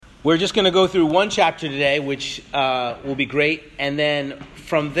We're just going to go through one chapter today, which will be great. And then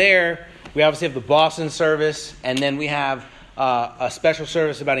from there, we obviously have the Boston service. And then we have a special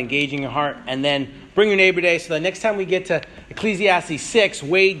service about engaging your heart. And then Bring Your Neighbor Day. So the next time we get to Ecclesiastes 6,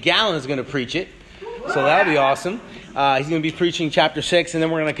 Wade Gallen is going to preach it. So that'll be awesome. He's going to be preaching chapter 6. And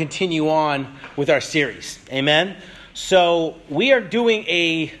then we're going to continue on with our series. Amen. So we are doing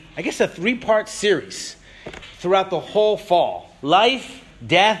a 3-part series throughout the whole fall. Life,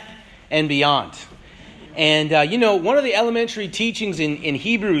 death, and beyond. And, one of the elementary teachings in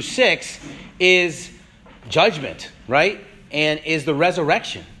Hebrews 6 is judgment, right? And is the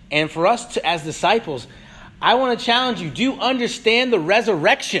resurrection. And for us as disciples, I want to challenge you. Do you understand the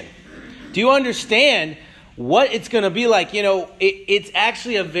resurrection? Do you understand what it's going to be like? It's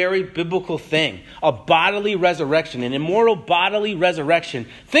actually a very biblical thing. A bodily resurrection, an immortal bodily resurrection.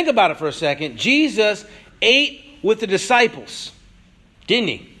 Think about it for a second. Jesus ate with the disciples, didn't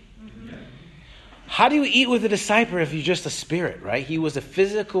he? How do you eat with a disciple if you're just a spirit, right? He was a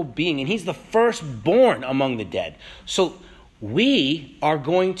physical being, and he's the firstborn among the dead. So we are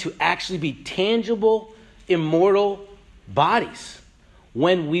going to actually be tangible, immortal bodies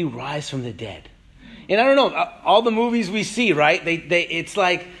when we rise from the dead. And I don't know, all the movies we see, right? It's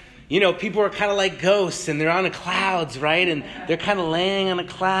like, people are kind of like ghosts, and they're on the clouds, right? And they're kind of laying on a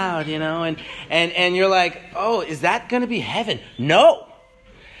cloud, and you're like, oh, is that going to be heaven? No.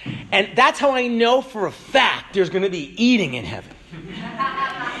 And that's how I know for a fact there's going to be eating in heaven,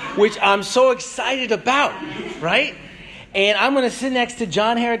 which I'm so excited about, right? And I'm going to sit next to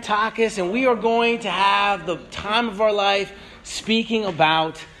John Heritakis, and we are going to have the time of our life speaking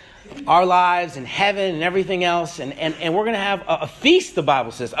about our lives and heaven and everything else. And we're going to have a feast, the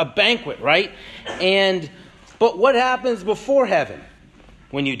Bible says, a banquet, right? But what happens before heaven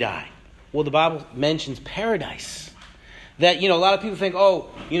when you die? Well, the Bible mentions paradise. That, a lot of people think,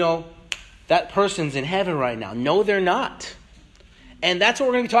 that person's in heaven right now. No, they're not. And that's what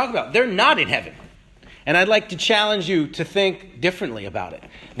we're going to be talking about. They're not in heaven. And I'd like to challenge you to think differently about it.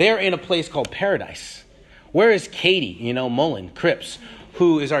 They're in a place called paradise. Where is Katie, Mullen Cripps,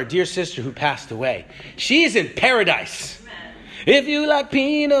 who is our dear sister who passed away? She is in paradise. If you like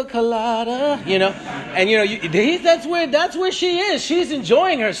pina colada, and that's where she is. She's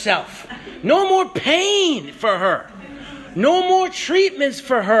enjoying herself. No more pain for her. No more treatments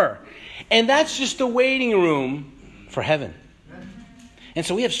for her. And that's just the waiting room for heaven. And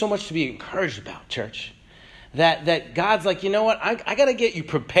so we have so much to be encouraged about, church. That God's like, I got to get you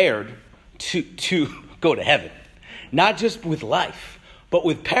prepared to go to heaven. Not just with life, but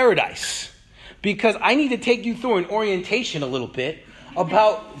with paradise. Because I need to take you through an orientation a little bit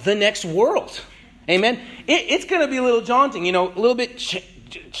about the next world. Amen? It's going to be a little daunting, a little bit,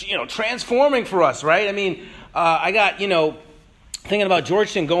 transforming for us, right? I mean, I got, thinking about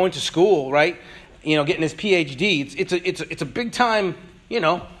Georgetown going to school, right? Getting his PhD. It's a big time,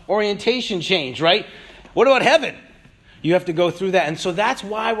 orientation change, right? What about heaven? You have to go through that. And so that's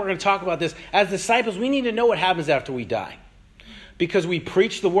why we're going to talk about this. As disciples, we need to know what happens after we die. Because we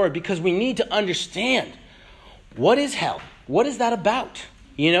preach the word. Because we need to understand, what is hell? What is that about?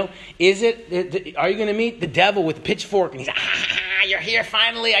 Are you going to meet the devil with a pitchfork and he's, you're here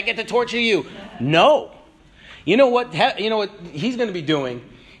finally, I get to torture you? No. You know what he's going to be doing?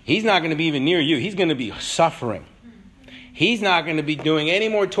 He's not going to be even near you. He's going to be suffering. He's not going to be doing any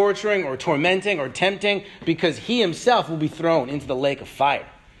more torturing or tormenting or tempting, because he himself will be thrown into the lake of fire,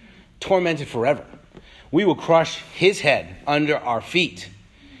 tormented forever. We will crush his head under our feet,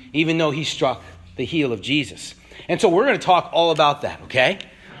 even though he struck the heel of Jesus. And so we're going to talk all about that, okay?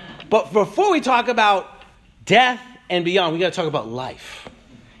 But before we talk about death and beyond, we got to talk about life.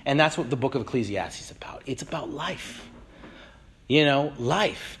 And that's what the book of Ecclesiastes is about. It's about life.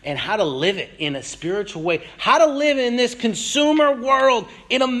 Life and how to live it in a spiritual way. How to live in this consumer world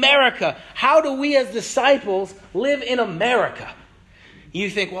in America. How do we as disciples live in America? You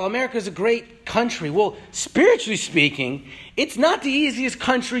think, well, America is a great country. Well, spiritually speaking, it's not the easiest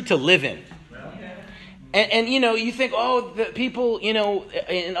country to live in. And you think, the people,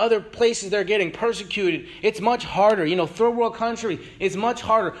 in other places they're getting persecuted. It's much harder. Third world country is much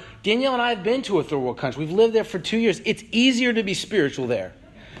harder. Danielle and I have been to a third world country. We've lived there for 2 years. It's easier to be spiritual there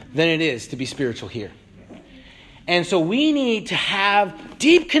than it is to be spiritual here. And so we need to have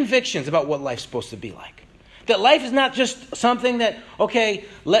deep convictions about what life's supposed to be like. That life is not just something that, okay,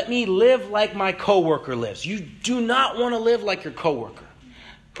 let me live like my coworker lives. You do not want to live like your coworker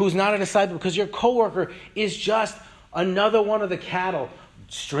who's not a disciple, because your coworker is just another one of the cattle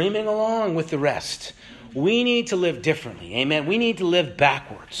streaming along with the rest. We need to live differently. Amen. We need to live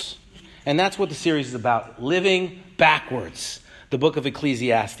backwards. And that's what the series is about. Living backwards. the book of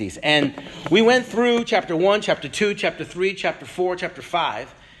Ecclesiastes. And we went through chapter 1, chapter 2, chapter 3, chapter 4, chapter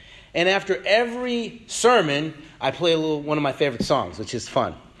 5. And after every sermon, I play one of my favorite songs, which is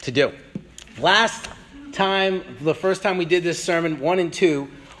fun to do. Last time, the first time we did this sermon, 1 and 2,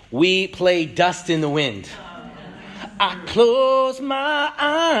 we played Dust in the Wind. I close my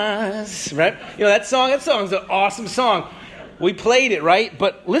eyes, right? You know, that song's an awesome song. We played it, right?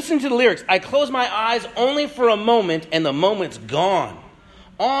 But listen to the lyrics. I close my eyes only for a moment, and the moment's gone.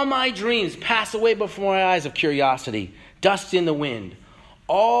 All my dreams pass away before my eyes of curiosity. Dust in the wind.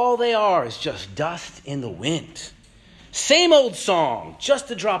 All they are is just dust in the wind. Same old song, just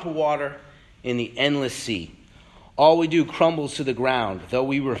a drop of water in the endless sea. All we do crumbles to the ground, though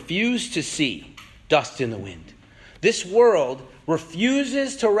we refuse to see. Dust in the wind. This world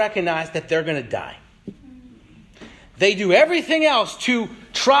refuses to recognize that they're going to die. They do everything else to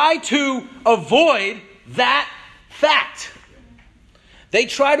try to avoid that fact. They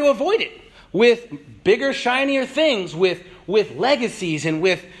try to avoid it with bigger, shinier things, with legacies, and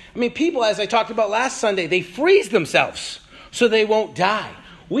people, as I talked about last Sunday, they freeze themselves so they won't die.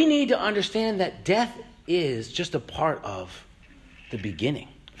 We need to understand that death is just a part of the beginning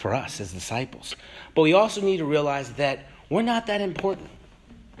for us as disciples. But we also need to realize that we're not that important.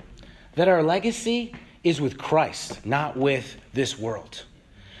 That our legacy is with Christ, not with this world.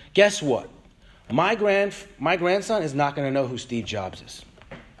 Guess what? My grandson is not going to know who Steve Jobs is.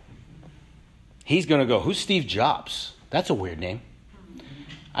 He's going to go, who's Steve Jobs? That's a weird name.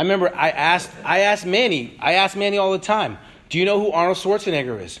 I remember I asked Manny all the time, do you know who Arnold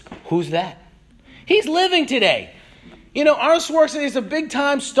Schwarzenegger is? Who's that? He's living today. You know, Arnold Schwarzenegger is a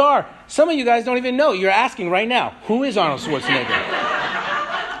big-time star. Some of you guys don't even know. You're asking right now, who is Arnold Schwarzenegger?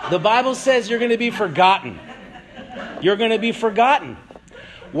 The Bible says you're going to be forgotten. You're going to be forgotten.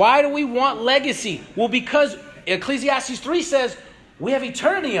 Why do we want legacy? Well, because Ecclesiastes 3 says we have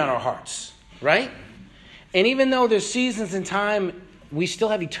eternity on our hearts, right? And even though there's seasons and time, we still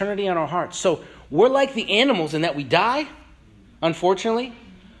have eternity on our hearts. So we're like the animals in that we die, unfortunately.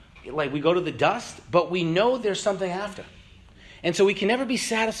 Like we go to the dust, but we know there's something after. And so we can never be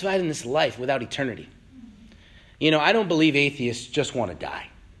satisfied in this life without eternity. You know, I don't believe atheists just want to die.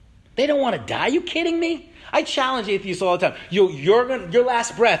 They don't want to die. Are you kidding me? I challenge atheists all the time. Your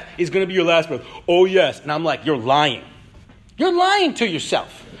last breath is going to be your last breath. Oh, yes. And I'm like, you're lying. You're lying to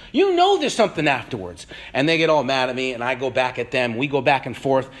yourself. You know there's something afterwards. And they get all mad at me, and I go back at them. We go back and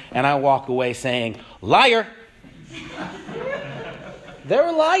forth, and I walk away saying, liar. They're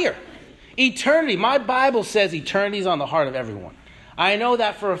a liar. Eternity. My Bible says eternity is on the heart of everyone. I know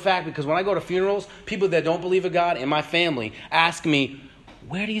that for a fact because when I go to funerals, people that don't believe in God in my family ask me,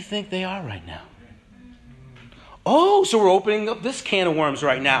 where do you think they are right now? Oh, so we're opening up this can of worms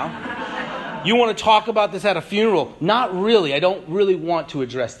right now. You want to talk about this at a funeral? Not really. I don't really want to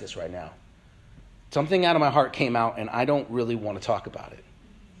address this right now. Something out of my heart came out and I don't really want to talk about it.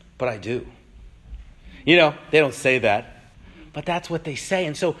 But I do. You know, they don't say that. But that's what they say.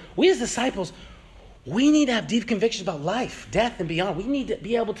 And so we as disciples, we need to have deep convictions about life, death, and beyond. We need to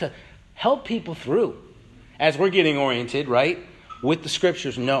be able to help people through as we're getting oriented, right, with the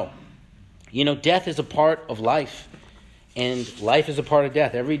scriptures. No. You know, death is a part of life, and life is a part of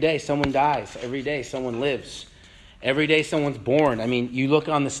death. Every day someone dies. Every day someone lives. Every day someone's born. I mean, you look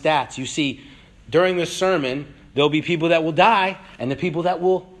on the stats. You see, during this sermon, there'll be people that will die and the people that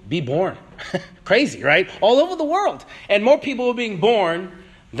will be born. Crazy, right? All over the world. And more people are being born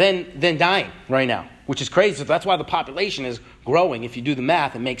than dying right now, which is crazy. So that's why the population is growing. If you do the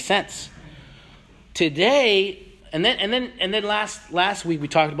math, it makes sense. Today, and then last week we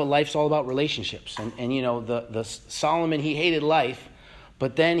talked about life's all about relationships. And you know, the Solomon, he hated life,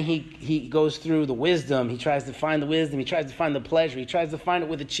 but then he goes through the wisdom. He tries to find the wisdom. He tries to find the pleasure. He tries to find it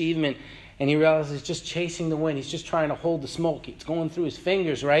with achievement. And he realizes he's just chasing the wind. He's just trying to hold the smoke. It's going through his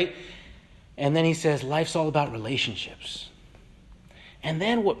fingers, right? And then he says, life's all about relationships. And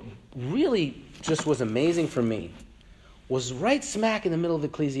then what really just was amazing for me was right smack in the middle of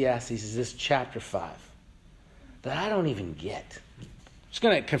Ecclesiastes is this chapter 5 that I don't even get. I'm just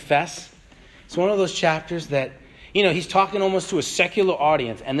going to confess. It's one of those chapters that, you know, he's talking almost to a secular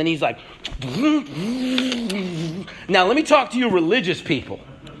audience. And then he's like, now let me talk to you religious people.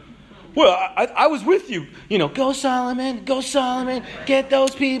 Well, I was with you. You know, go Solomon, get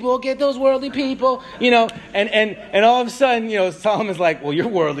those people, get those worldly people, you know. And all of a sudden, you know, Solomon's like, well, you're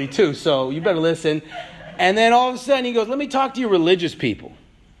worldly too, so you better listen. And then all of a sudden he goes, let me talk to you religious people.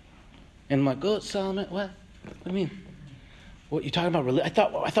 And I'm like, go Solomon, what? What do you mean? What, you talking about religion?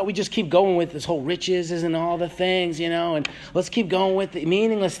 I thought we just keep going with this whole riches and all the things, you know, and let's keep going with the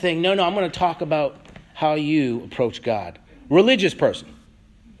meaningless thing. No, I'm going to talk about how you approach God religious person.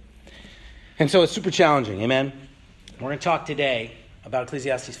 And so it's super challenging, amen? We're going to talk today about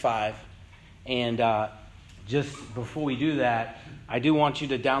Ecclesiastes 5. And just before we do that, I do want you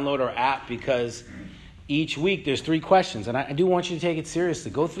to download our app because each week there's 3 questions. And I do want you to take it seriously.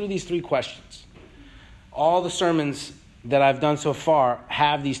 Go through these 3 questions. All the sermons that I've done so far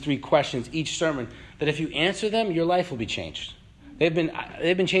have these 3 questions, each sermon, that if you answer them, your life will be changed. They've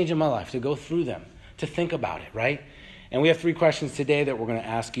been changing my life, to go through them, to think about it, right? And we have 3 questions today that we're going to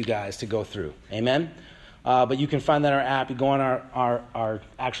ask you guys to go through. Amen? But you can find that in our app. You go on our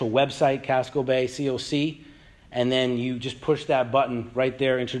actual website, Casco Bay, COC, and then you just push that button right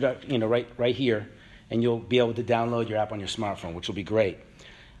there, right here, and you'll be able to download your app on your smartphone, which will be great.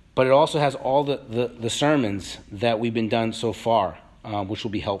 But it also has all the sermons that we've been done so far, which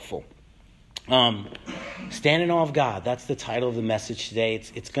will be helpful. Stand in awe of God. That's the title of the message today.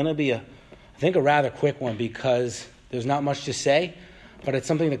 It's going to be, I think, a rather quick one because there's not much to say, but it's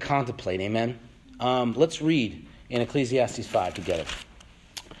something to contemplate. Amen? Let's read in Ecclesiastes 5 together.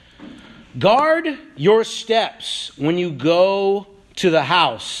 Guard your steps when you go to the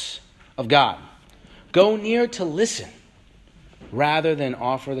house of God. Go near to listen, rather than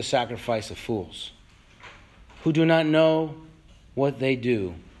offer the sacrifice of fools, who do not know what they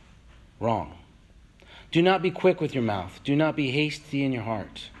do wrong. Do not be quick with your mouth. Do not be hasty in your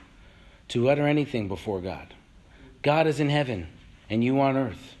heart to utter anything before God. God is in heaven, and you on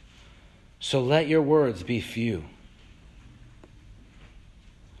earth. So let your words be few.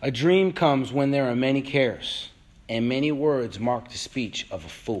 A dream comes when there are many cares, and many words mark the speech of a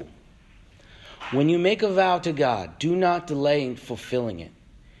fool. When you make a vow to God, do not delay in fulfilling it.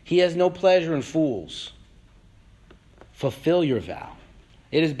 He has no pleasure in fools. Fulfill your vow.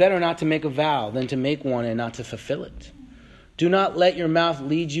 It is better not to make a vow than to make one and not to fulfill it. Do not let your mouth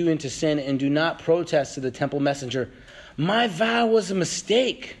lead you into sin, and do not protest to the temple messenger, "My vow was a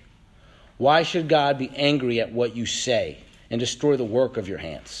mistake." Why should God be angry at what you say and destroy the work of your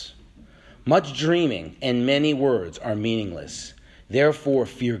hands? Much dreaming and many words are meaningless. Therefore,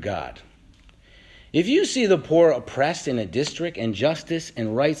 fear God. If you see the poor oppressed in a district and justice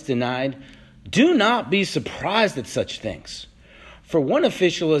and rights denied, do not be surprised at such things. For one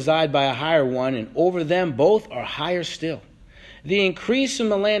official is eyed by a higher one, and over them both are higher still. The increase from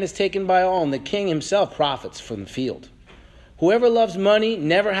the land is taken by all, and the king himself profits from the field. Whoever loves money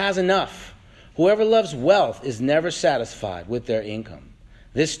never has enough. Whoever loves wealth is never satisfied with their income.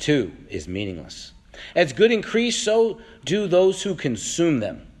 This too is meaningless. As good increase, so do those who consume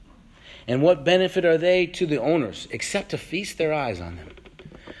them. And what benefit are they to the owners, except to feast their eyes on them?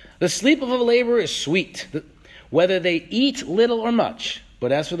 The sleep of a laborer is sweet, whether they eat little or much.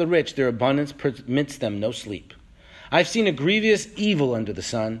 But as for the rich, their abundance permits them no sleep. I've seen a grievous evil under the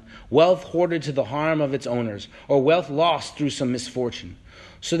sun, wealth hoarded to the harm of its owners, or wealth lost through some misfortune,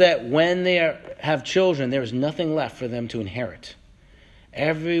 so that when they have children, there is nothing left for them to inherit.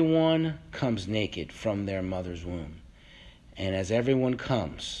 Everyone comes naked from their mother's womb, and as everyone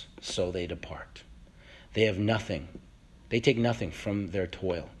comes, so they depart. They have nothing. They take nothing from their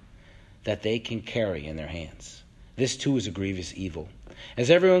toil that they can carry in their hands. This too is a grievous evil.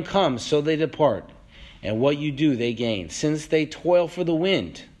 As everyone comes, so they depart. And what you do, they gain. Since they toil for the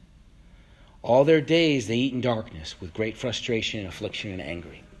wind, all their days they eat in darkness with great frustration and affliction and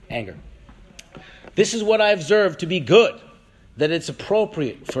anger. This is what I observe to be good, that it's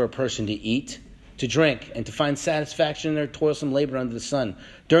appropriate for a person to eat, to drink, and to find satisfaction in their toilsome labor under the sun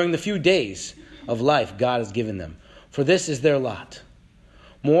during the few days of life God has given them. For this is their lot.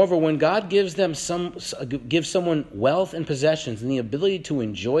 Moreover, when God gives someone wealth and possessions and the ability to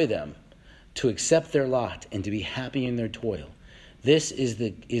enjoy them, to accept their lot and to be happy in their toil, this is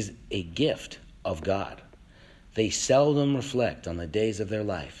a gift of God. They seldom reflect on the days of their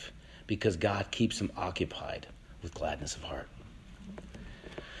life because God keeps them occupied with gladness of heart.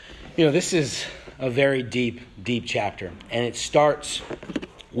 You know, this is a very deep, deep chapter, and it starts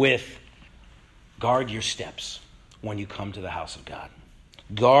with guard your steps when you come to the house of God.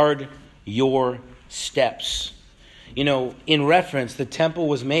 Guard your steps. You know, in reference, the temple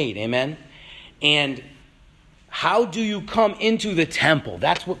was made, amen? And how do you come into the temple?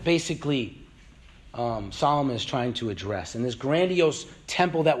 That's what basically Solomon is trying to address. In this grandiose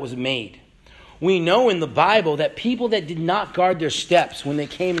temple that was made. We know in the Bible that people that did not guard their steps when they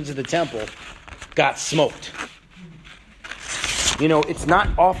came into the temple got smoked. You know, it's not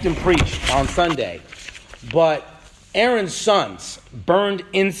often preached on Sunday, but Aaron's sons burned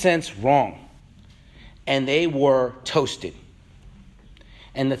incense wrong, and they were toasted.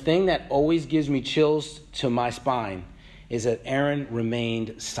 And the thing that always gives me chills to my spine is that Aaron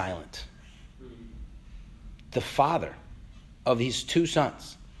remained silent. The father of his two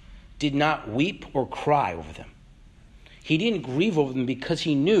sons did not weep or cry over them. He didn't grieve over them because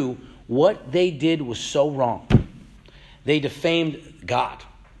he knew what they did was so wrong. They defamed God,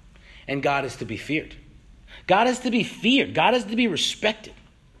 and God is to be feared. God is to be feared. God is to be respected.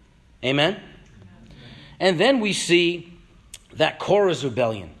 Amen? And then we see that Korah's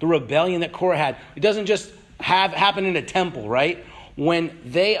rebellion, the rebellion that Korah had. It doesn't just happen in a temple, right? When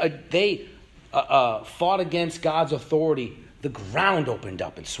they fought against God's authority, the ground opened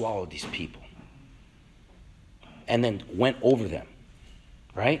up and swallowed these people. And then went over them,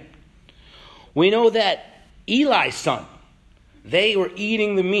 right? We know that Eli's son, they were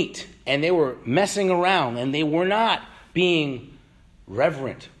eating the meat and they were messing around and they were not being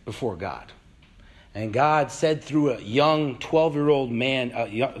reverent before God. And God said through a young 12-year-old man, a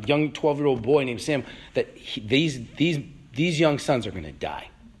young 12-year-old boy named Sam, that these young sons are going to die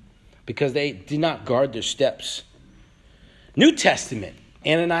because they did not guard their steps. New Testament,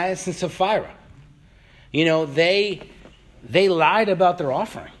 Ananias and Sapphira. You know, they lied about their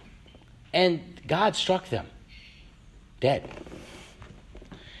offering. And God struck them dead.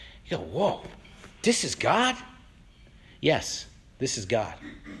 You go, whoa, this is God? Yes, this is God.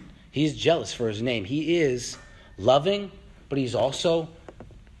 He's jealous for his name. He is loving, but he's also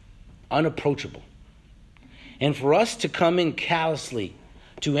unapproachable. And for us to come in callously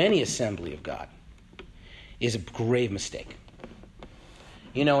to any assembly of God is a grave mistake.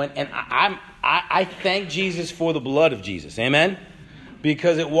 You know, and I thank Jesus for the blood of Jesus. Amen?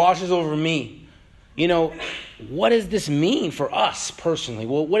 Because it washes over me. You know, what does this mean for us personally?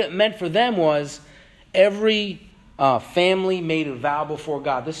 Well, what it meant for them was every family made a vow before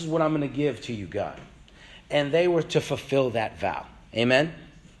God. This is what I'm going to give to you, God. And they were to fulfill that vow. Amen?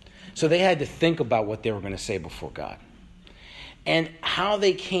 So they had to think about what they were going to say before God. And how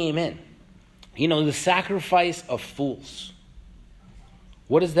they came in. You know, the sacrifice of fools.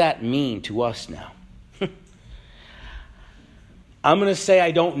 What does that mean to us now? I'm going to say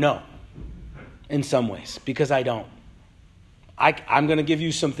I don't know in some ways because I don't. I'm going to give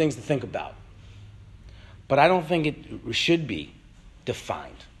you some things to think about. But I don't think it should be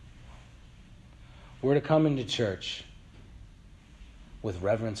defined. We're to come into church with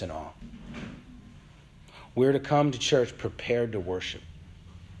reverence and awe. We're to come to church prepared to worship.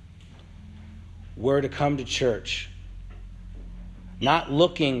 We're to come to church not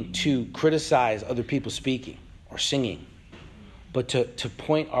looking to criticize other people speaking or singing, but to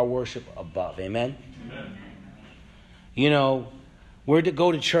point our worship above. Amen? Amen? You know, we're to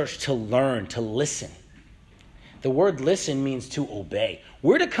go to church to learn, to listen. The word listen means to obey.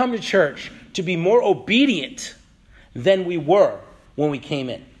 We're to come to church to be more obedient than we were when we came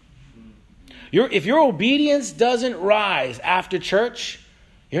in. If your obedience doesn't rise after church,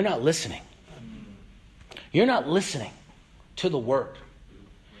 you're not listening. You're not listening to the word.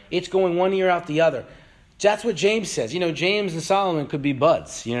 It's going one ear out the other. That's what James says. You know, James and Solomon could be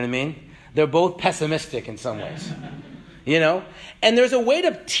buds. You know what I mean? They're both pessimistic in some ways. You know? And there's a way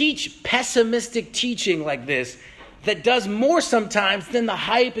to teach pessimistic teaching like this that does more sometimes than the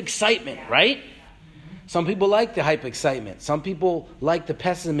hype excitement, right? Some people like the hype excitement. Some people like the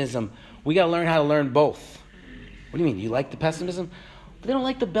pessimism. We got to learn how to learn both. What do you mean? You like the pessimism? But they don't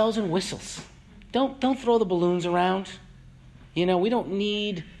like the bells and whistles. Don't throw the balloons around. You know, we don't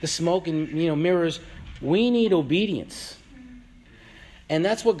need the smoke and, mirrors. We need obedience. And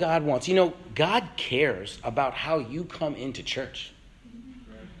that's what God wants. You know, God cares about how you come into church.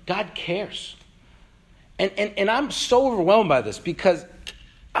 God cares. And I'm so overwhelmed by this because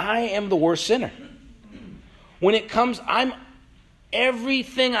I am the worst sinner. When it comes,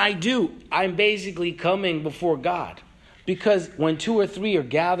 everything I do, I'm basically coming before God. Because when 2 or 3 are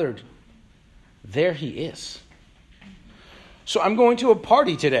gathered, there he is. So I'm going to a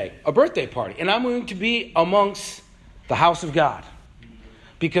party today, a birthday party, and I'm going to be amongst the house of God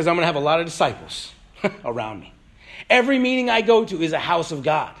because I'm going to have a lot of disciples around me. Every meeting I go to is a house of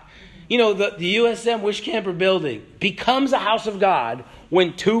God. You know, the USM Wish Camper building becomes a house of God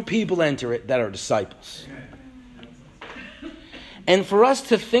when 2 people enter it that are disciples. And for us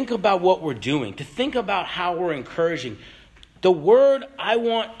to think about what we're doing, to think about how we're encouraging, the word I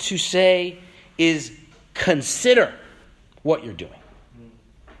want to say is consider what you're doing.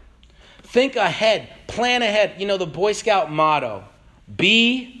 Think ahead. Plan ahead. You know, the Boy Scout motto,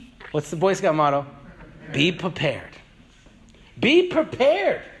 what's the Boy Scout motto? Be prepared. Be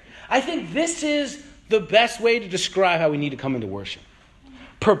prepared. I think this is the best way to describe how we need to come into worship.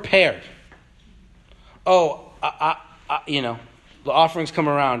 Prepared. Oh, the offerings come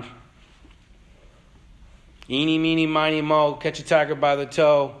around. Eeny, meeny, miny, mo, catch a tiger by the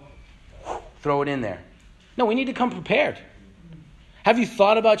toe, throw it in there. No, we need to come prepared. Have you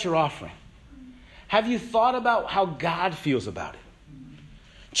thought about your offering? Have you thought about how God feels about it?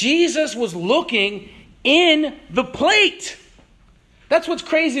 Jesus was looking in the plate. That's what's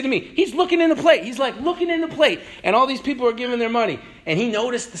crazy to me. He's looking in the plate. He's like looking in the plate. And all these people are giving their money. And he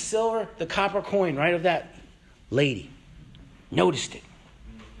noticed the copper coin, right, of that lady. Noticed it.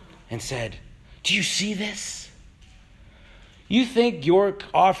 And said, do you see this? You think your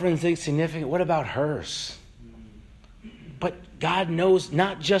offering is insignificant? What about hers? But God knows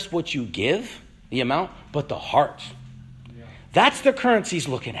not just what you give, the amount, but the heart. That's the currency he's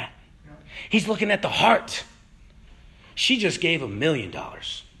looking at. He's looking at the heart. She just gave $1 million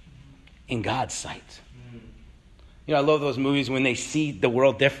in God's sight. You know, I love those movies when they see the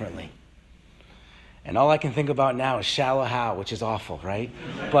world differently. And all I can think about now is Shallow Hal, which is awful, right?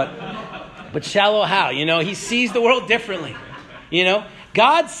 But Shallow Hal, you know, he sees the world differently. You know,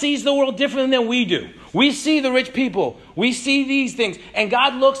 God sees the world differently than we do. We see the rich people. We see these things. And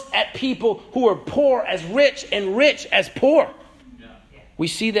God looks at people who are poor as rich and rich as poor. We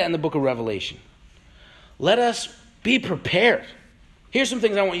see that in the book of Revelation. Let us be prepared. Here's some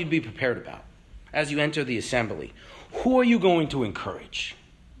things I want you to be prepared about as you enter the assembly. Who are you going to encourage?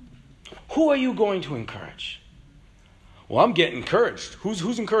 Who are you going to encourage? Well, I'm getting encouraged.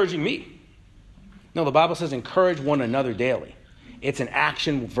 Who's encouraging me? No, the Bible says encourage one another daily. It's an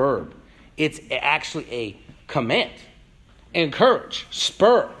action verb. It's actually a command. Encourage,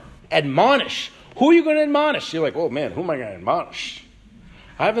 spur, admonish. Who are you going to admonish? You're like, oh man, who am I going to admonish?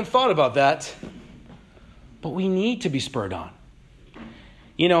 I haven't thought about that. But we need to be spurred on.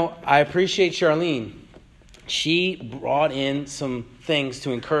 You know, I appreciate Charlene. She brought in some things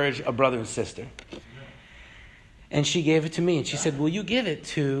to encourage a brother and sister. And she gave it to me. And she said, will you give it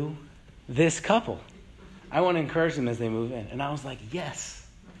to this couple? I want to encourage them as they move in. And I was like, yes,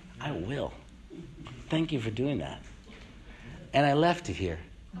 I will. Thank you for doing that. And I left it here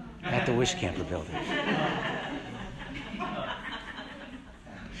at the Wish Camper building.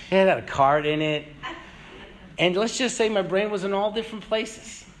 It had a card in it. And let's just say my brain was in all different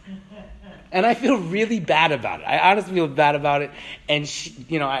places. And I feel really bad about it. I honestly feel bad about it. And she,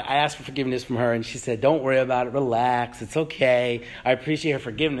 you know, I asked for forgiveness from her. And she said, don't worry about it. Relax. It's okay. I appreciate her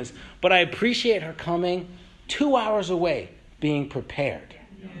forgiveness. But I appreciate her coming 2 hours away, being prepared,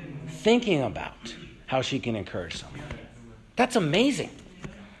 thinking about how she can encourage someone. That's amazing.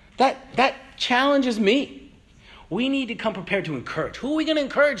 That challenges me. We need to come prepared to encourage. Who are we going to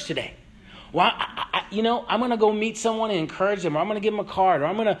encourage today? Well, I'm going to go meet someone and encourage them, or I'm going to give them a card, or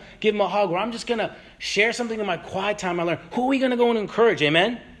I'm going to give them a hug, or I'm just going to share something in my quiet time I learned. Who are we going to go and encourage?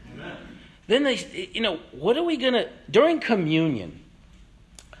 Amen? Amen. Then what are we going to, during communion,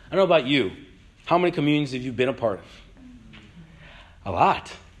 I don't know about you, how many communions have you been a part of? A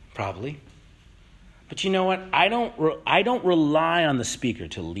lot, probably. But you know what? I don't rely on the speaker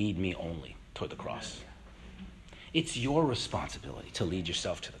to lead me only toward the cross. It's your responsibility to lead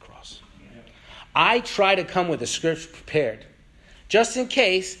yourself to the cross. I try to come with the scripture prepared, just in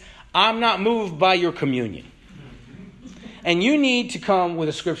case I'm not moved by your communion. And you need to come with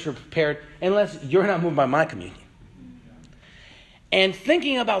a scripture prepared unless you're not moved by my communion. And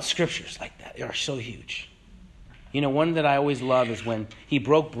thinking about scriptures like that, they are so huge. You know, one that I always love is when he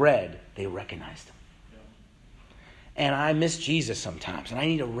broke bread, they recognized him. And I miss Jesus sometimes, and I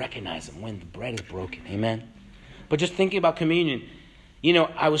need to recognize him when the bread is broken. Amen? But just thinking about communion, you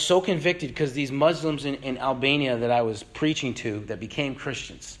know, I was so convicted because these Muslims in Albania that I was preaching to that became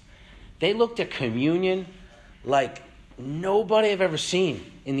Christians, they looked at communion like nobody I've ever seen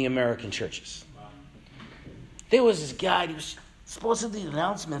in the American churches. There was this guy, he was supposed to do the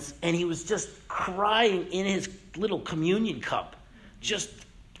announcements, and he was just crying in his little communion cup, just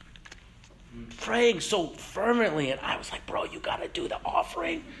praying so fervently. And I was like, bro, you got to do the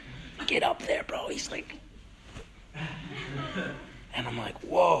offering. Get up there, bro. He's like... And I'm like,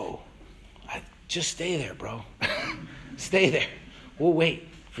 whoa, just stay there, bro. Stay there. We'll wait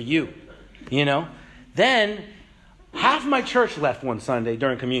for you, you know. Then half my church left one Sunday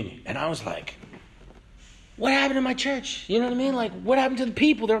during communion. And I was like, what happened to my church? You know what I mean? Like, what happened to the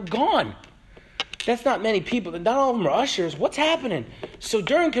people? They're gone. That's not many people. Not all of them are ushers. What's happening? So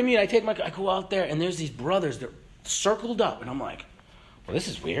during communion, I go out there, and there's these brothers. They're circled up. And I'm like, well, this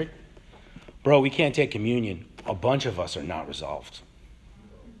is weird. Bro, we can't take communion. A bunch of us are not resolved.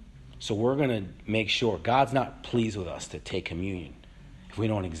 So we're going to make sure God's not pleased with us to take communion if we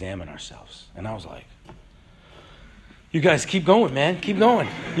don't examine ourselves. And I was like, you guys keep going, man. Keep going.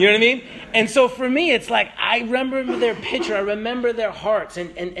 You know what I mean? And so for me, it's like I remember their picture. I remember their hearts.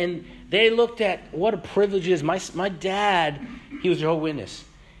 And they looked at what a privilege it is. My dad, he was Jehovah's Witness.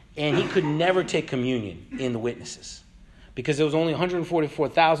 And he could never take communion in the witnesses. because there was only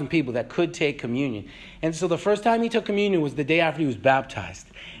 144,000 people that could take communion. And so the first time he took communion was the day after he was baptized.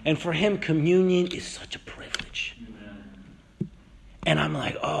 And for him, communion is such a privilege. Amen. And I'm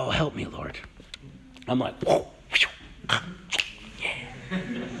like, oh, help me, Lord. I'm like, whoa. Yeah.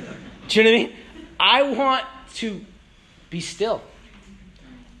 Do you know what I mean? I want to be still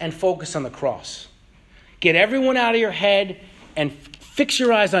and focus on the cross. Get everyone out of your head and fix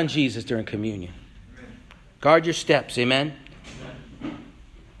your eyes on Jesus during communion. Guard your steps, amen?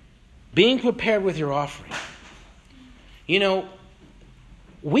 Being prepared with your offering. You know,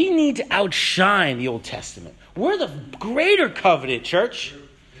 we need to outshine the Old Testament. We're the greater covenant, church.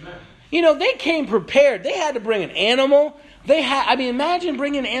 You know, they came prepared. They had to bring an animal. Imagine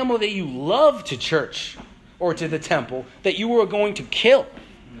bringing an animal that you love to church or to the temple that you were going to kill.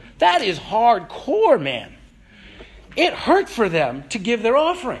 That is hardcore, man. It hurt for them to give their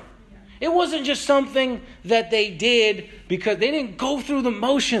offering. It wasn't just something that they did because they didn't go through the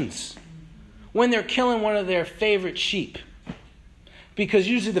motions when they're killing one of their favorite sheep. Because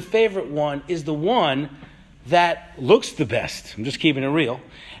usually the favorite one is the one that looks the best. I'm just keeping it real.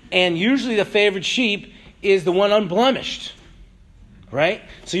 And usually the favorite sheep is the one unblemished. Right?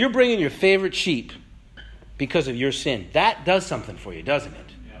 So you're bringing your favorite sheep because of your sin. That does something for you, doesn't it?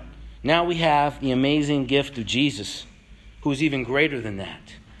 Yeah. Now we have the amazing gift of Jesus, who's even greater than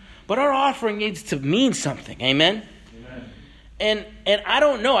that. But our offering needs to mean something. Amen? Amen. And I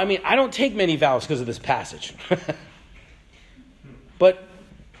don't know. I don't take many vows because of this passage. But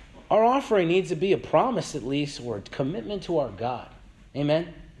our offering needs to be a promise at least, or a commitment to our God.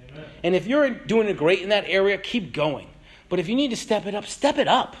 Amen? Amen? And if you're doing great in that area, keep going. But if you need to step it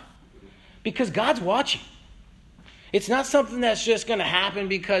up. Because God's watching. It's not something that's just going to happen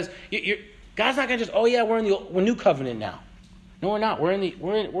because God's not going to just, we're new covenant now. No, we're not.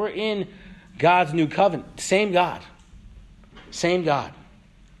 We're in God's new covenant. Same God.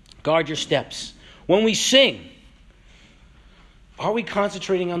 Guard your steps. When we sing, are we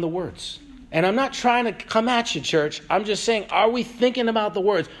concentrating on the words? And I'm not trying to come at you, church. I'm just saying, are we thinking about the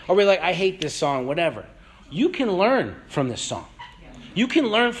words? Are we like, I hate this song, whatever? You can learn from this song. You can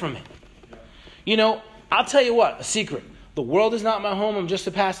learn from it. You know, I'll tell you what, a secret. The world is not my home. I'm just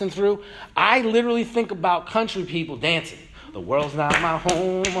a passing through. I literally think about country people dancing. The world's not my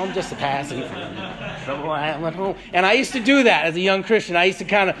home. I'm just a passing through. So I'm at home. And I used to do that as a young Christian. I used to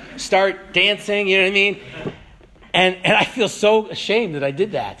kind of start dancing, you know what I mean? And I feel so ashamed that I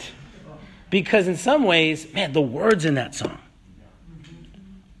did that. Because in some ways, man, the words in that song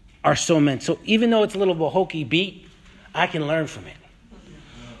are so meant. So even though it's a little bit of a hokey beat, I can learn from it.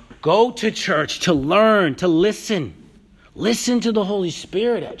 Go to church to learn, to listen. Listen to the Holy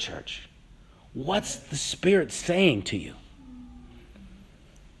Spirit at church. What's the Spirit saying to you?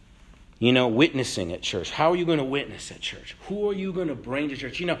 You know, witnessing at church. How are you going to witness at church? Who are you going to bring to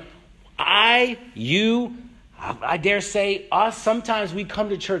church? You know, I dare say, us, sometimes we come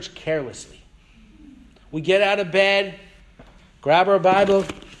to church carelessly. We get out of bed, grab our Bible.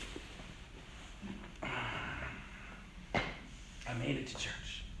 I made it to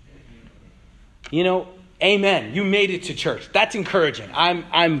church. You know, amen. You made it to church. That's encouraging.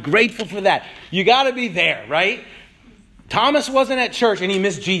 I'm grateful for that. You got to be there, right? Thomas wasn't at church and he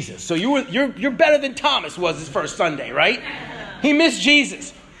missed Jesus. So you're better than Thomas was his first Sunday, right? He missed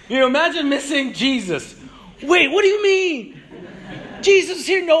Jesus. You know, imagine missing Jesus. Wait, what do you mean? Jesus is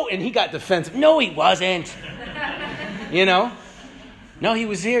here? No. And he got defensive. No, he wasn't. You know? No, he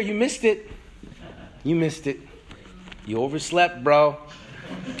was here. You missed it. You missed it. You overslept, bro.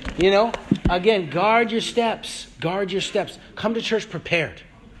 You know? Again, guard your steps. Guard your steps. Come to church prepared.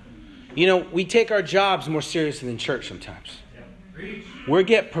 You know, we take our jobs more seriously than church sometimes. We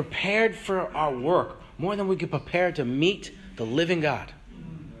get prepared for our work more than we get prepared to meet the living God.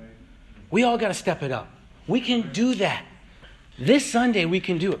 We all got to step it up. We can do that. This Sunday we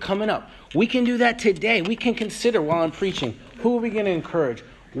can do it. Coming up. We can do that today. We can consider while I'm preaching, who are we going to encourage?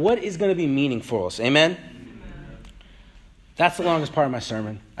 What is going to be meaningful for us? Amen? That's the longest part of my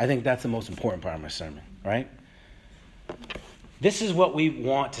sermon. I think that's the most important part of my sermon, right? This is what we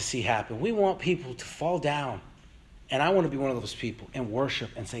want to see happen. We want people to fall down. And I want to be one of those people and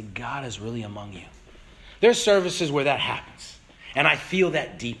worship and say, God is really among you. There's services where that happens. And I feel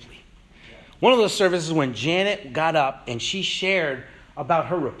that deeply. One of those services when Janet got up and she shared about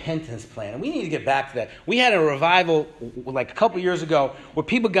her repentance plan. And we need to get back to that. We had a revival like a couple years ago where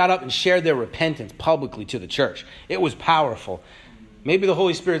people got up and shared their repentance publicly to the church. It was powerful. Maybe the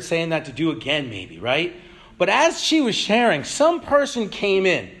Holy Spirit's saying that to do again, maybe, right? But as she was sharing, some person came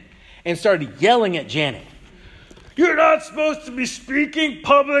in and started yelling at Janet. you're not supposed to be speaking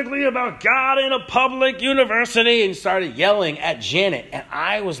publicly about God in a public university, and started yelling at Janet. And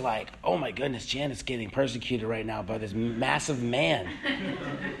I was like, oh my goodness, Janet's getting persecuted right now by this massive man.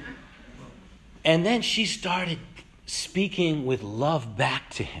 And then she started speaking with love back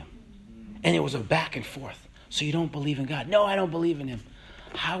to him. And it was a back and forth. So you don't believe in God? No, I don't believe in him.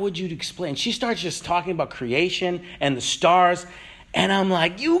 How would you explain? She starts just talking about creation and the stars. And I'm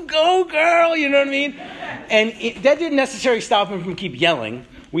like, you go, girl. You know what I mean? And that didn't necessarily stop him from keep yelling.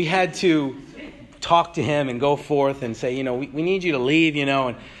 We had to talk to him and go forth and say, we need you to leave,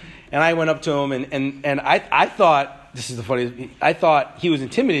 And I went up to him and I thought, this is the funniest, I thought he was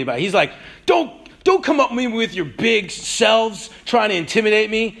intimidated by it. He's like, don't come up to me with your big selves trying to intimidate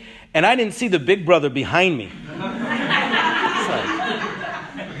me. And I didn't see the big brother behind me.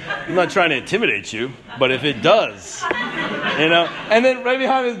 I'm not trying to intimidate you, but if it does, And then right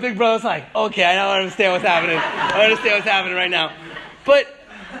behind his big brother's like, okay, I don't understand what's happening. I understand what's happening right now. But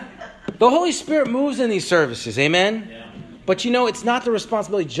the Holy Spirit moves in these services, amen? Yeah. But it's not the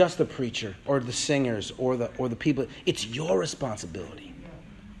responsibility just the preacher or the singers or the people. It's your responsibility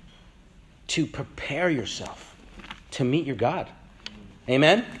to prepare yourself to meet your God.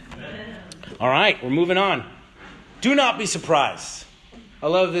 Amen? Amen. All right, we're moving on. Do not be surprised. I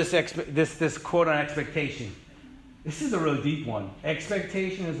love this quote on expectation. This is a real deep one.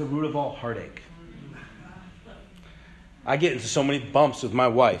 Expectation is the root of all heartache. I get into so many bumps with my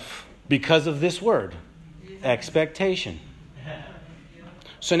wife because of this word, expectation.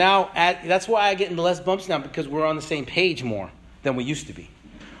 So now, that's why I get into less bumps now, because we're on the same page more than we used to be.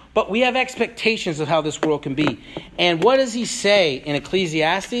 But we have expectations of how this world can be. And what does he say in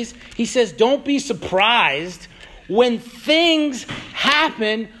Ecclesiastes? He says, don't be surprised when things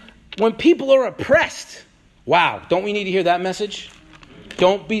happen, when people are oppressed. Wow, don't we need to hear that message?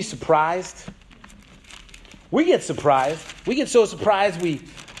 Don't be surprised. We get surprised. We get so surprised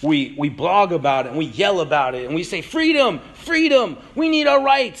we blog about it and we yell about it and we say, freedom, freedom, we need our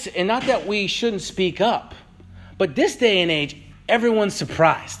rights. And not that we shouldn't speak up. But this day and age, everyone's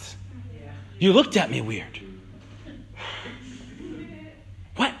surprised. You looked at me weird.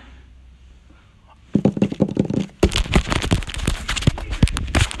 What?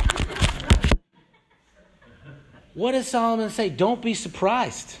 What does Solomon say? Don't be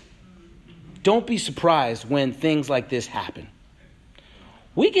surprised. Don't be surprised when things like this happen.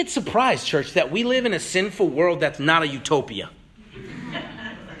 We get surprised, church, that we live in a sinful world that's not a utopia.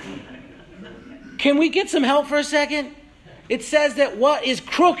 Can we get some help for a second? It says that what is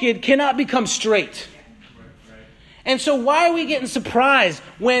crooked cannot become straight. And so why are we getting surprised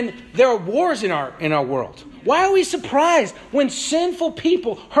when there are wars in our world? Why are we surprised when sinful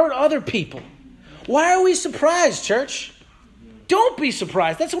people hurt other people? Why are we surprised, church? Don't be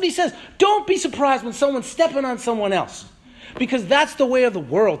surprised. That's what he says. Don't be surprised when someone's stepping on someone else. Because that's the way of the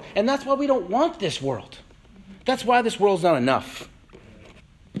world. And that's why we don't want this world. That's why this world's not enough.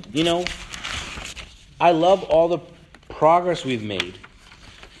 I love all the progress we've made.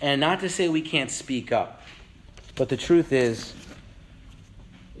 And not to say we can't speak up. But the truth is,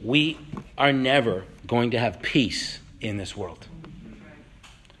 we are never going to have peace in this world.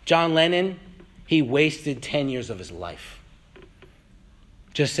 John Lennon, he wasted 10 years of his life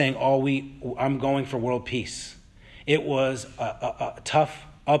just saying, I'm going for world peace. It was a tough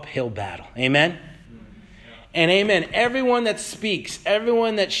uphill battle. Amen? And amen. Everyone that speaks,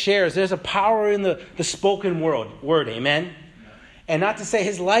 everyone that shares, there's a power in the spoken word. Amen? And not to say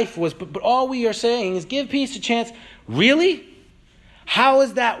his life was, but all we are saying is give peace a chance. Really? How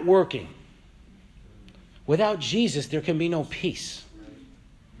is that working? Without Jesus, there can be no peace.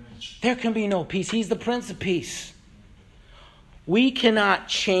 There can be no peace. He's the Prince of Peace. We cannot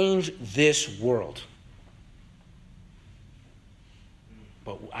change this world.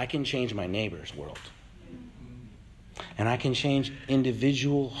 But I can change my neighbor's world. And I can change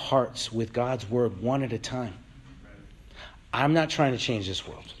individual hearts with God's word one at a time. I'm not trying to change this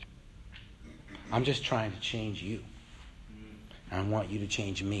world. I'm just trying to change you. I want you to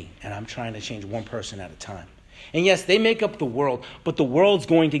change me. And I'm trying to change one person at a time. And yes, they make up the world, but the world's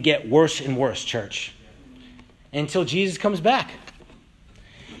going to get worse and worse, church, until Jesus comes back.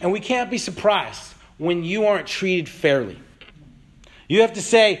 And we can't be surprised when you aren't treated fairly. You have to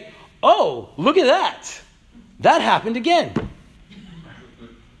say, oh, look at that. That happened again.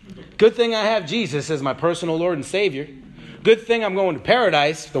 Good thing I have Jesus as my personal Lord and Savior. Good thing I'm going to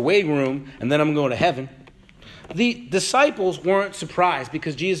paradise, the waiting room, and then I'm going to heaven. The disciples weren't surprised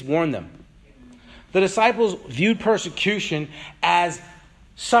because Jesus warned them. The disciples viewed persecution as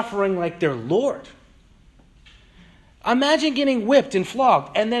suffering like their Lord. Imagine getting whipped and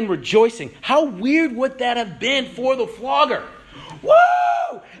flogged and then rejoicing. How weird would that have been for the flogger?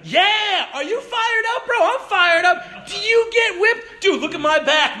 Woo! Yeah! Are you fired up, bro? I'm fired up. Do you get whipped? Dude, look at my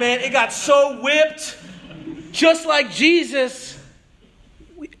back, man. It got so whipped. Just like Jesus.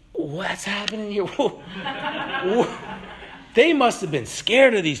 What's happening here? They must have been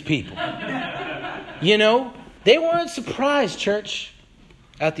scared of these people. You know? They weren't surprised, church,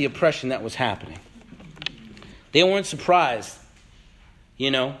 at the oppression that was happening. They weren't surprised.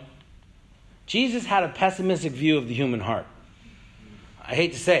 You know? Jesus had a pessimistic view of the human heart. I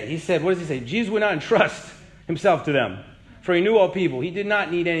hate to say it. He said, what does he say? Jesus would not entrust himself to them, for he knew all people. He did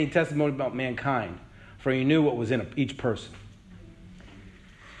not need any testimony about mankind, for he knew what was in each person.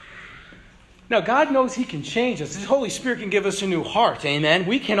 Now, God knows he can change us. His Holy Spirit can give us a new heart. Amen.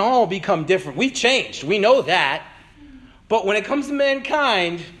 We can all become different. We've changed. We know that. But when it comes to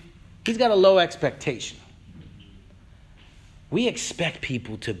mankind, he's got a low expectation. We expect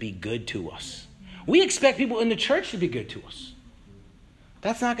people to be good to us. We expect people in the church to be good to us.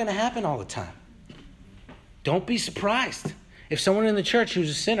 That's not going to happen all the time. Don't be surprised if someone in the church who's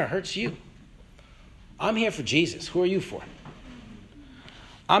a sinner hurts you. I'm here for Jesus. Who are you for?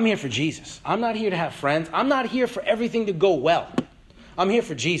 I'm here for Jesus. I'm not here to have friends. I'm not here for everything to go well. I'm here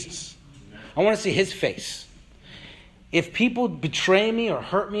for Jesus. I want to see his face. If people betray me or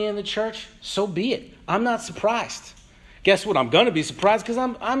hurt me in the church, so be it. I'm not surprised. Guess what? I'm going to be surprised because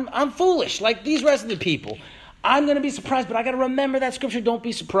I'm foolish like these rest of the people. I'm going to be surprised, but I got to remember that scripture. Don't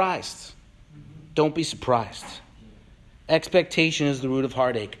be surprised. Don't be surprised. Expectation is the root of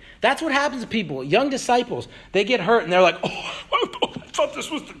heartache. That's what happens to people. Young disciples, they get hurt and they're like, oh, I thought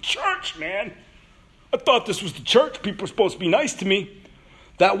this was the church, man. I thought this was the church. People were supposed to be nice to me.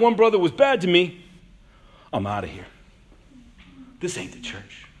 That one brother was bad to me. I'm out of here. This ain't the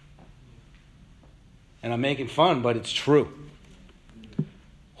church. And I'm making fun, but it's true.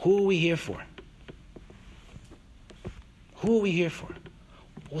 Who are we here for? Who are we here for?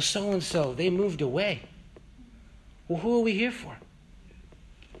 Well, so-and-so, they moved away. Well, who are we here for?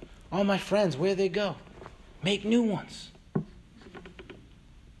 All my friends, where'd they go? Make new ones.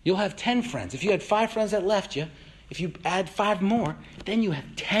 You'll have 10 friends. If you had 5 friends that left you, if you add 5 more, then you have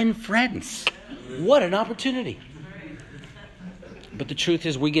 10 friends. What an opportunity. But the truth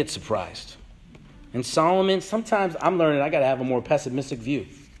is, we get surprised. And Solomon, sometimes I'm learning I got to have a more pessimistic view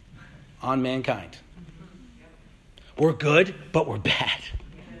on mankind. We're good, but we're bad.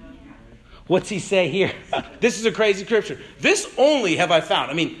 What's he say here? This is a crazy scripture. This only have I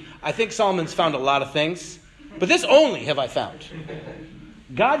found. I mean, I think Solomon's found a lot of things, but this only have I found.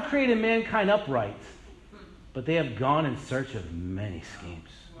 God created mankind upright, but they have gone in search of many schemes.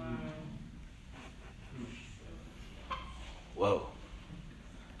 Whoa.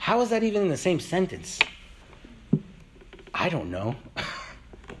 How is that even in the same sentence? I don't know.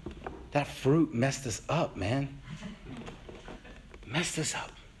 That fruit messed us up, man. Messed us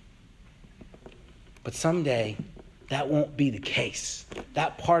up. But someday, that won't be the case.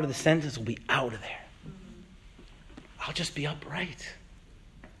 That part of the sentence will be out of there. I'll just be upright.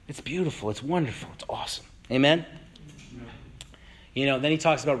 It's beautiful. It's wonderful. It's awesome. Amen? You know, then he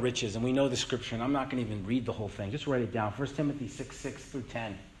talks about riches, and we know the scripture, and I'm not going to even read the whole thing. Just write it down. 1 Timothy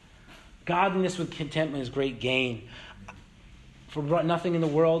 6:6-10. Godliness with contentment is great gain. For nothing in the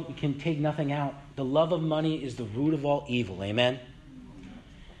world, we can take nothing out. The love of money is the root of all evil. Amen?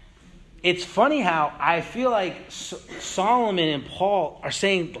 It's funny how I feel like Solomon and Paul are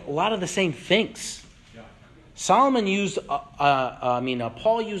saying a lot of the same things. Yeah.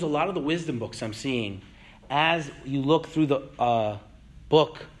 Paul used a lot of the wisdom books I'm seeing as you look through the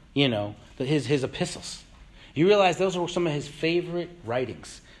book, you know, his epistles. You realize those are some of his favorite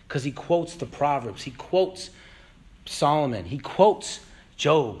writings because he quotes the Proverbs. He quotes Solomon. He quotes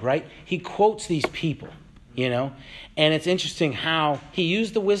Job, right? He quotes these people. You know, and it's interesting how he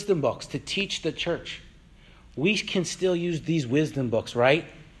used the wisdom books to teach the church. We can still use these wisdom books, right?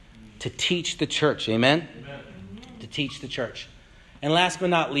 To teach the church. Amen? Amen. To teach the church. And last but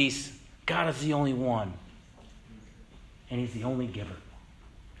not least, God is the only one. And he's the only giver.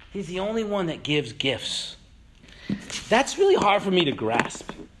 He's the only one that gives gifts. That's really hard for me to grasp.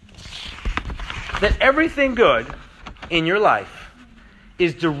 That everything good in your life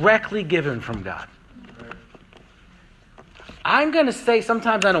is directly given from God. I'm going to say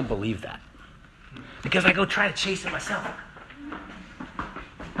sometimes I don't believe that. Because I go try to chase it myself.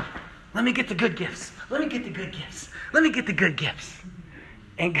 Let me get the good gifts. Let me get the good gifts. Let me get the good gifts.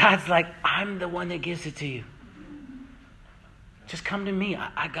 And God's like, I'm the one that gives it to you. Just come to me.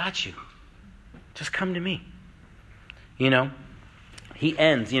 I got you. Just come to me. You know, he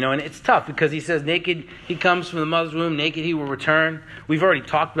ends, and it's tough because he says, naked he comes from the mother's womb, naked he will return. We've already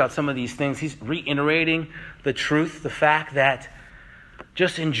talked about some of these things. He's reiterating the truth, the fact that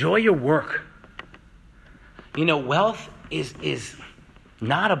just enjoy your work. Wealth is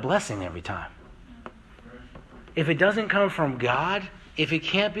not a blessing every time. If it doesn't come from God, if it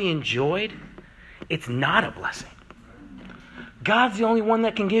can't be enjoyed, it's not a blessing. God's the only one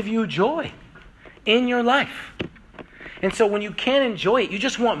that can give you joy in your life. And so when you can't enjoy it, you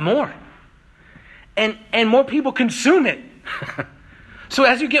just want more. And more people consume it. So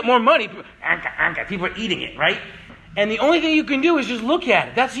as you get more money, people are eating it, right? And the only thing you can do is just look at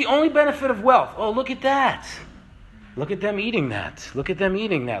it. That's the only benefit of wealth. Oh, look at that. Look at them eating that. Look at them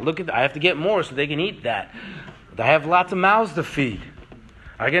eating that. I have to get more so they can eat that. I have lots of mouths to feed.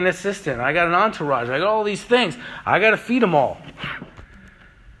 I got an assistant. I got an entourage. I got all these things. I got to feed them all.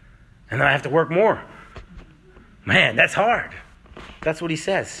 And then I have to work more. Man, that's hard. That's what he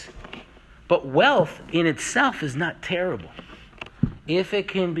says. But wealth in itself is not terrible if it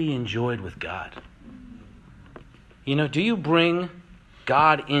can be enjoyed with God. Do you bring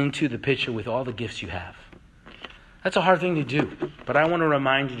God into the picture with all the gifts you have? That's a hard thing to do, but I want to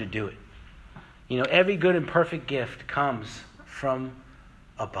remind you to do it. Every good and perfect gift comes from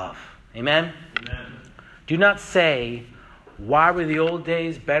above. Amen? Amen. Do not say, why were the old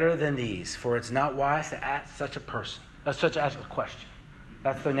days better than these? For it's not wise to ask such a question. That's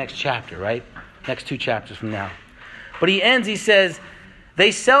the next chapter, right? Next 2 chapters from now. But he says,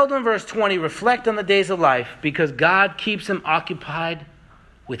 they seldom, verse 20, reflect on the days of life because God keeps them occupied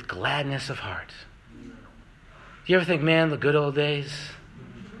with gladness of heart. Do you ever think, man, the good old days?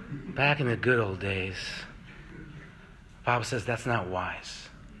 Back in the good old days. The Bible says that's not wise.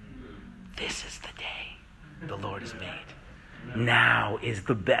 This is the day the Lord has made. Now is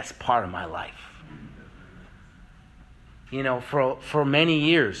the best part of my life. For many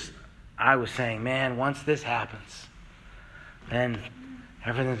years, I was saying, man, once this happens, then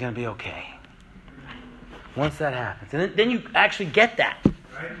everything's going to be okay. Once that happens. And then you actually get that.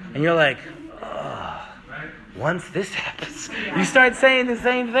 And you're like, oh, once this happens. You start saying the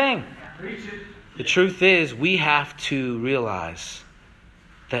same thing. The truth is, we have to realize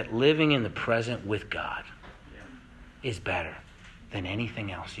that living in the present with God is better than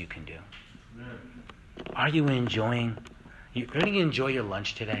anything else you can do. Are you going to enjoy your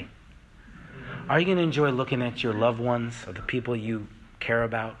lunch today? Are you going to enjoy looking at your loved ones or the people you care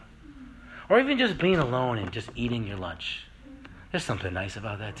about? Or even just being alone and just eating your lunch? There's something nice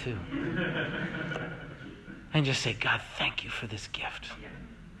about that too. And just say, God, thank you for this gift.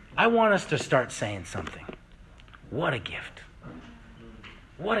 I want us to start saying something. What a gift.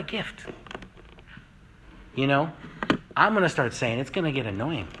 What a gift. I'm going to start saying it's going to get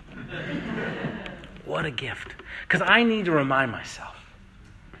annoying. What a gift. Because I need to remind myself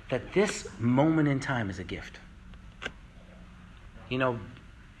that this moment in time is a gift. We know,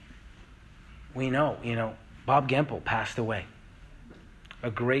 Bob Gempel passed away. A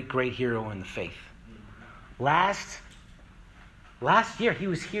great, great hero in the faith. Last year, he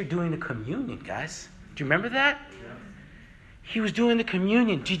was here doing the communion, guys. Do you remember that? Yeah. He was doing the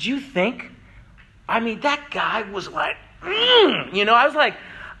communion. Did you think? That guy was like, I was like,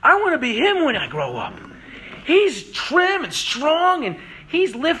 I want to be him when I grow up. He's trim and strong, and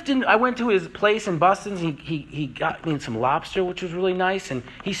he's lifting. I went to his place in Boston. He got me some lobster, which was really nice. And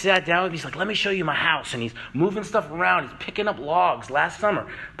he sat down with me. He's like, let me show you my house. And he's moving stuff around. He's picking up logs last summer,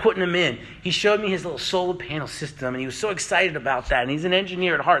 putting them in. He showed me his little solar panel system, and he was so excited about that. And he's an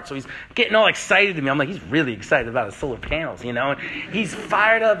engineer at heart, so he's getting all excited to me. I'm like, he's really excited about his solar panels, And he's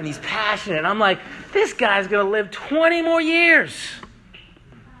fired up, and he's passionate. And I'm like, this guy's going to live 20 more years.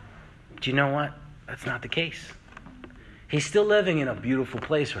 Do you know what? That's not the case. He's still living in a beautiful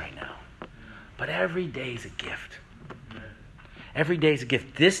place right now. But every day is a gift. Every day is a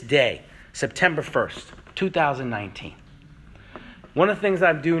gift. This day, September 1st, 2019. One of the things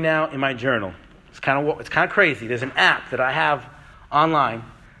I do now in my journal, it's kind of crazy. There's an app that I have online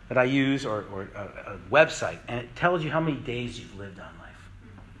that I use, or a website, and it tells you how many days you've lived on life.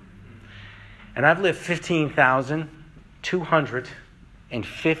 And I've lived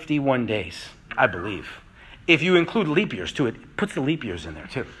 15,251 days, I believe. If you include leap years too, it puts the leap years in there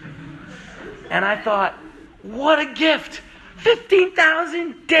too. And I thought, what a gift.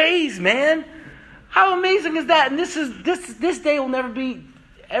 15,000 days, man. How amazing is that? And this day will never be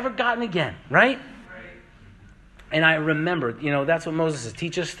ever gotten again, right? And I remember, that's what Moses says.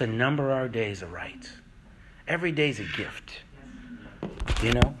 Teach us to number our days aright. Every day's a gift.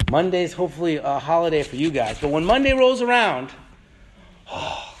 Monday's hopefully a holiday for you guys. But when Monday rolls around,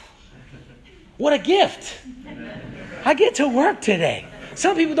 what a gift. I get to work today.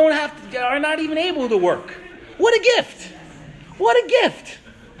 Some people are not even able to work. What a gift. What a gift.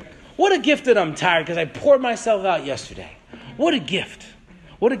 What a gift that I'm tired because I poured myself out yesterday. What a gift.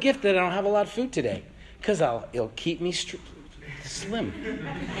 What a gift that I don't have a lot of food today because it'll keep me slim.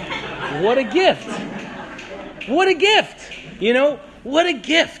 What a gift. What a gift. What a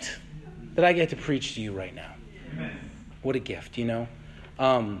gift that I get to preach to you right now. What a gift, We're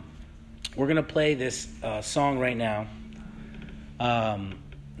going to play this song right now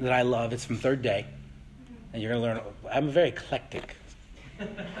that I love. It's from Third Day. And you're going to learn. I'm very eclectic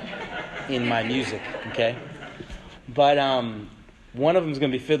in my music, okay? But one of them is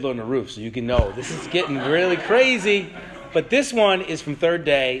going to be Fiddler on the Roof, so you can know this is getting really crazy. But this one is from Third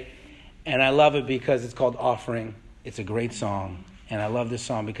Day, and I love it because it's called Offering. It's a great song, and I love this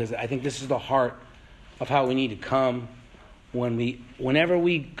song because I think this is the heart of how we need to come whenever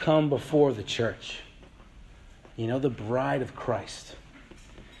we come before the church. The bride of Christ.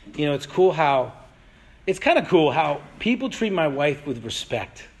 It's kind of cool how people treat my wife with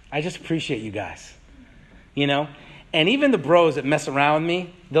respect. I just appreciate you guys. And even the bros that mess around with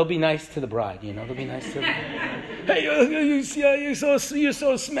me, they'll be nice to the bride. They'll be nice to them. Hey, you're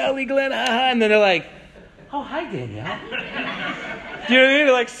so smelly, Glenn. And then they're like, oh, hi, Danielle. Do you know what I mean?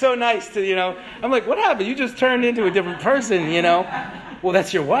 They're like so nice to, I'm like, what happened? You just turned into a different person, Well,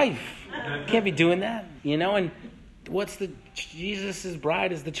 that's your wife. Can't be doing that, And Jesus'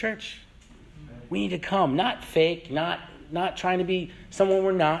 bride is the church. We need to come, not fake, not trying to be someone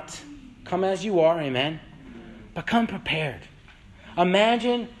we're not. Come as you are, amen. But come prepared.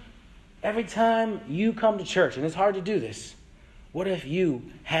 Imagine every time you come to church, and it's hard to do this, what if you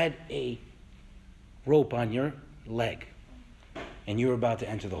had a rope on your leg and you were about to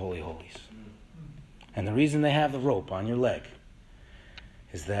enter the Holy Holies? And the reason they have the rope on your leg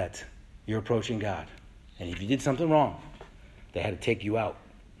is that you're approaching God. And if you did something wrong, they had to take you out.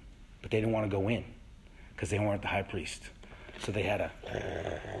 But they didn't want to go in because they weren't the high priest. So they had to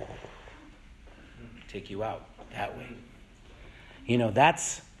take you out that way.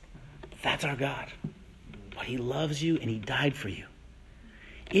 That's our God. But he loves you and he died for you.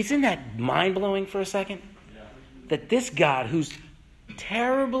 Isn't that mind-blowing for a second? Yeah. That this God, who's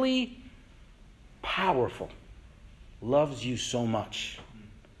terribly powerful, loves you so much.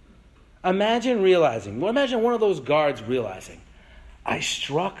 Imagine one of those guards realizing, I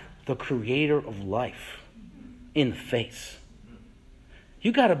struck the creator of life in the face.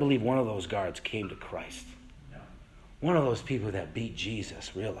 You got to believe one of those guards came to Christ. Yeah. One of those people that beat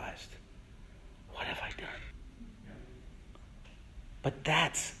Jesus realized, what have I done? Yeah. But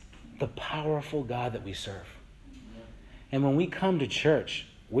that's the powerful God that we serve. Yeah. And when we come to church,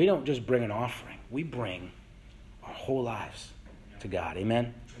 we don't just bring an offering. We bring our whole lives to God.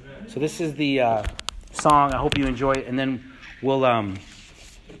 Amen? Amen. So this is the song. I hope you enjoy it. And then we'll...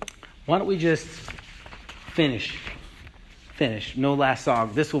 why don't we just finish? No last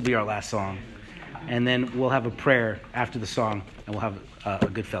song. This will be our last song. And then we'll have a prayer after the song, and we'll have a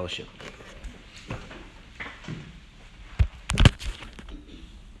good fellowship.